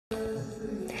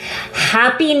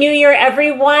Happy New Year,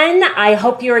 everyone. I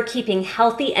hope you are keeping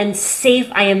healthy and safe.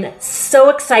 I am so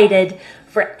excited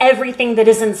for everything that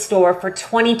is in store for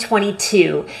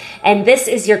 2022. And this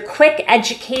is your quick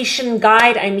education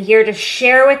guide. I'm here to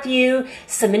share with you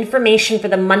some information for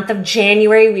the month of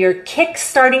January. We are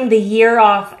kickstarting the year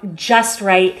off just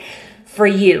right for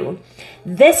you.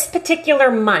 This particular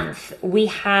month, we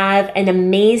have an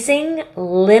amazing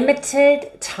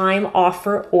limited time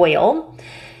offer oil,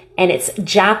 and it's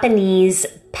Japanese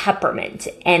peppermint,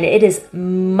 and it is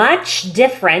much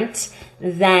different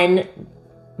than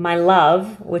my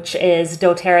love, which is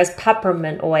doTERRA's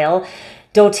peppermint oil.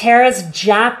 doTERRA's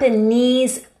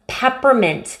Japanese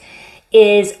peppermint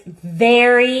is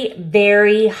very,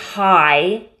 very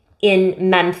high in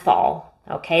menthol.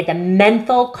 Okay, the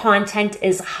menthol content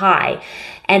is high.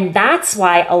 And that's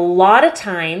why a lot of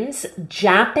times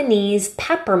Japanese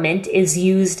peppermint is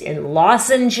used in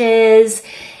lozenges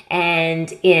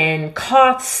and in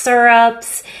cough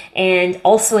syrups and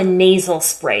also in nasal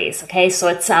sprays. Okay, so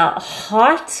it's a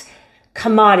hot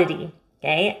commodity.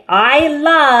 Okay, I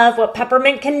love what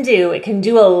peppermint can do. It can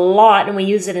do a lot, and we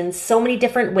use it in so many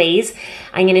different ways.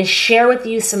 I'm going to share with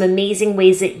you some amazing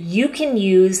ways that you can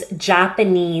use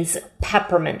Japanese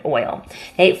peppermint oil.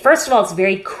 Okay, first of all, it's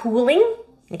very cooling,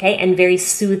 okay, and very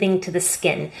soothing to the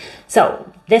skin.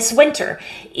 So this winter,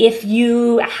 if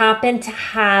you happen to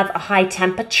have a high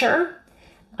temperature,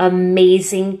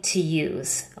 amazing to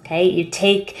use. Okay, you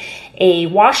take a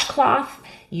washcloth,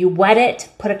 you wet it,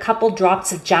 put a couple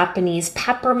drops of Japanese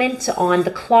peppermint on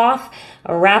the cloth,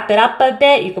 wrap it up a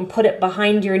bit. You can put it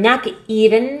behind your neck,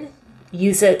 even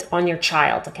use it on your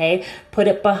child, okay? Put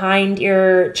it behind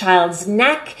your child's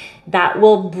neck. That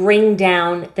will bring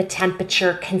down the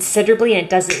temperature considerably, and it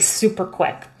does it super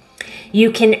quick.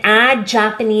 You can add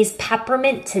Japanese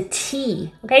peppermint to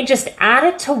tea, okay? Just add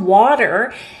it to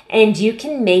water and you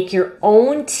can make your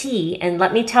own tea. And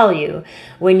let me tell you,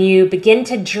 when you begin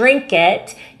to drink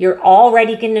it, you're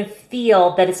already going to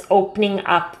feel that it's opening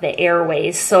up the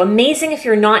airways. So amazing if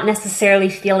you're not necessarily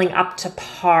feeling up to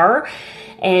par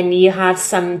and you have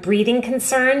some breathing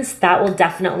concerns, that will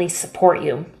definitely support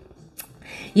you.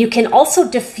 You can also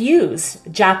diffuse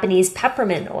Japanese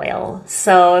peppermint oil.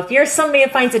 So if you're somebody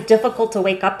that finds it difficult to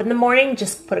wake up in the morning,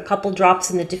 just put a couple drops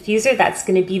in the diffuser. That's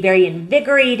going to be very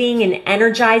invigorating and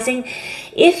energizing.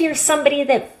 If you're somebody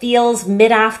that feels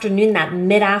mid-afternoon, that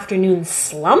mid-afternoon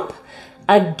slump,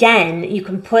 again, you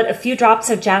can put a few drops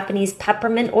of Japanese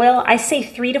peppermint oil. I say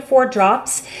 3 to 4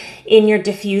 drops in your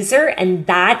diffuser, and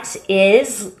that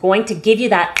is going to give you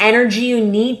that energy you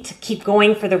need to keep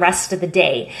going for the rest of the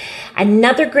day.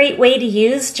 Another great way to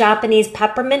use Japanese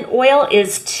peppermint oil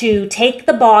is to take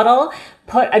the bottle,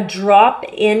 put a drop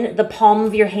in the palm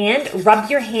of your hand, rub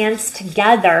your hands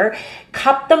together,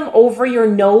 cup them over your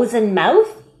nose and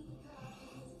mouth,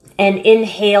 and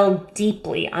inhale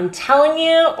deeply. I'm telling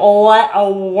you, what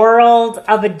a world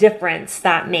of a difference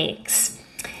that makes.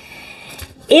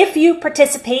 If you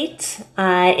participate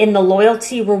in the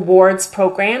Loyalty Rewards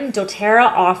program, doTERRA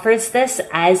offers this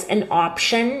as an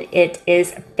option. It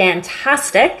is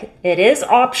fantastic. It is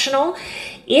optional.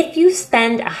 If you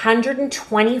spend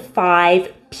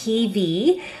 125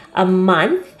 PV a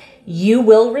month, you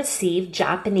will receive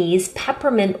Japanese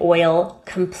peppermint oil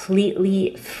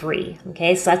completely free.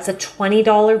 Okay, so that's a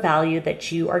 $20 value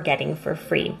that you are getting for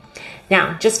free.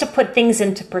 Now, just to put things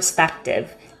into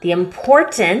perspective, the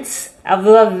importance of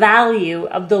the value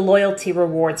of the Loyalty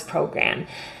Rewards program.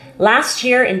 Last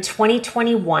year in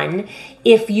 2021,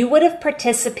 if you would have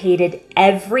participated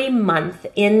every month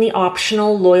in the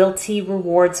optional Loyalty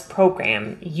Rewards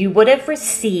program, you would have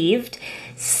received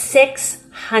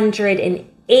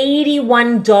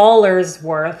 $681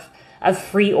 worth of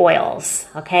free oils,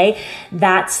 okay?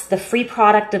 That's the free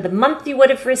product of the month you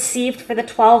would have received for the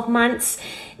 12 months.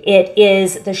 It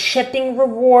is the shipping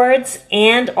rewards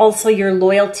and also your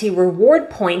loyalty reward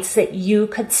points that you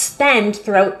could spend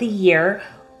throughout the year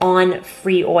on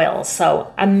free oils.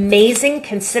 So amazing.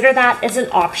 Consider that as an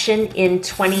option in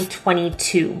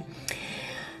 2022.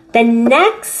 The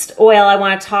next oil I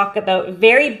want to talk about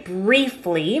very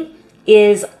briefly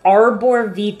is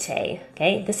𝙍𝙀𝘼𝘿𝙔.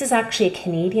 Okay, this is actually a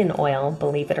Canadian oil,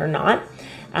 believe it or not,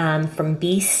 from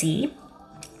BC.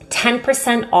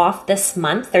 10% off this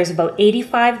month. There's about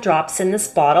 85 drops in this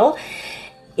bottle.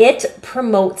 It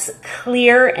promotes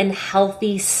clear and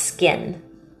healthy skin.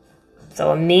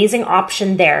 So amazing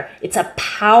option there. It's a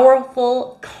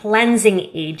powerful cleansing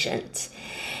agent.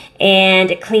 and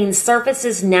it cleans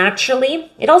surfaces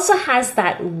naturally. It also has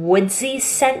that woodsy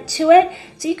scent to it.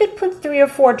 So you could put 3 or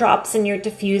 4 drops in your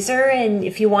diffuser, and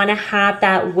if you want to have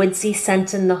that woodsy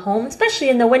scent in the home, especially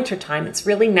in the wintertime, it's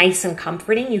really nice and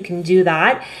comforting. You can do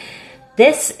that.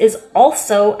 This is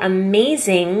also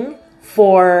amazing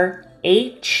for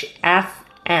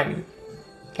HFM.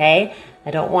 Okay,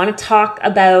 I don't want to talk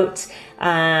about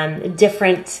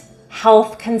different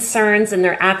health concerns and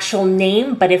their actual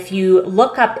name, but if you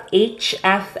look up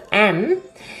HFM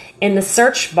in the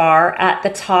search bar at the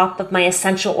top of my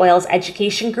essential oils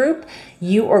education group,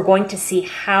 you are going to see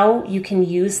how you can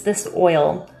use this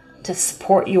oil to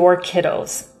support your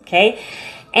kiddos. Okay,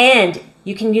 and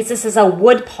you can use this as a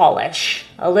wood polish,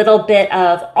 a little bit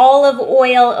of olive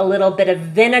oil, a little bit of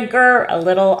vinegar, a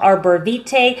little arbor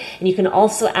vitae, and you can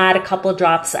also add a couple of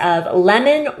drops of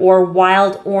lemon or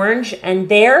wild orange, and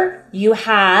there you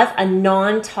have a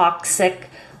non-toxic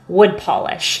wood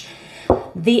polish.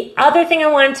 The other thing I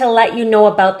wanted to let you know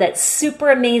about that's super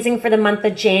amazing for the month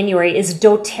of January is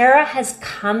doTERRA has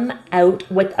come out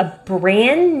with a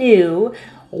brand new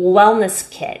wellness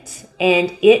kit,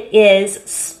 and it is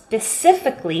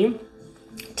specifically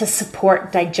to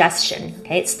support digestion.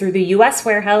 Okay, it's through the US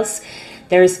warehouse.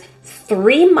 There's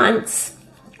 3 months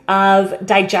of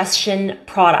digestion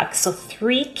products. So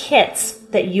 3 kits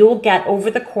that you'll get over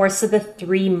the course of the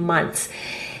 3 months.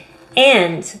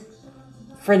 And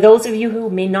for those of you who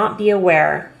may not be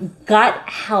aware, gut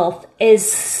health is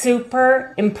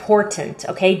super important.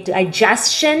 Okay,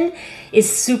 digestion is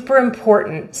super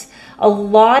important. A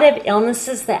lot of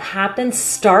illnesses that happen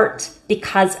start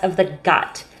because of the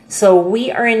gut. So we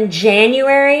are in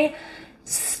January.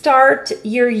 Start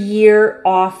your year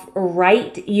off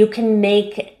right. You can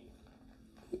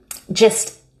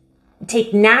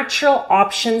take natural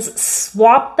options,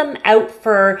 swap them out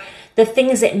for the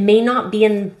things that may not be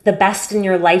in the best in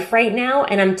your life right now.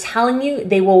 And I'm telling you,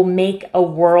 they will make a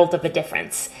world of a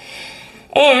difference.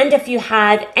 And if you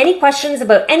have any questions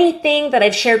about anything that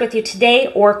I've shared with you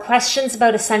today, or questions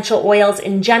about essential oils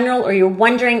in general, or you're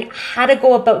wondering how to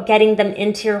go about getting them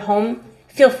into your home,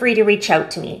 feel free to reach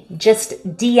out to me.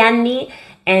 Just DM me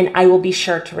and I will be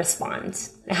sure to respond.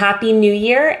 Happy New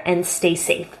Year and stay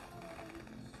safe.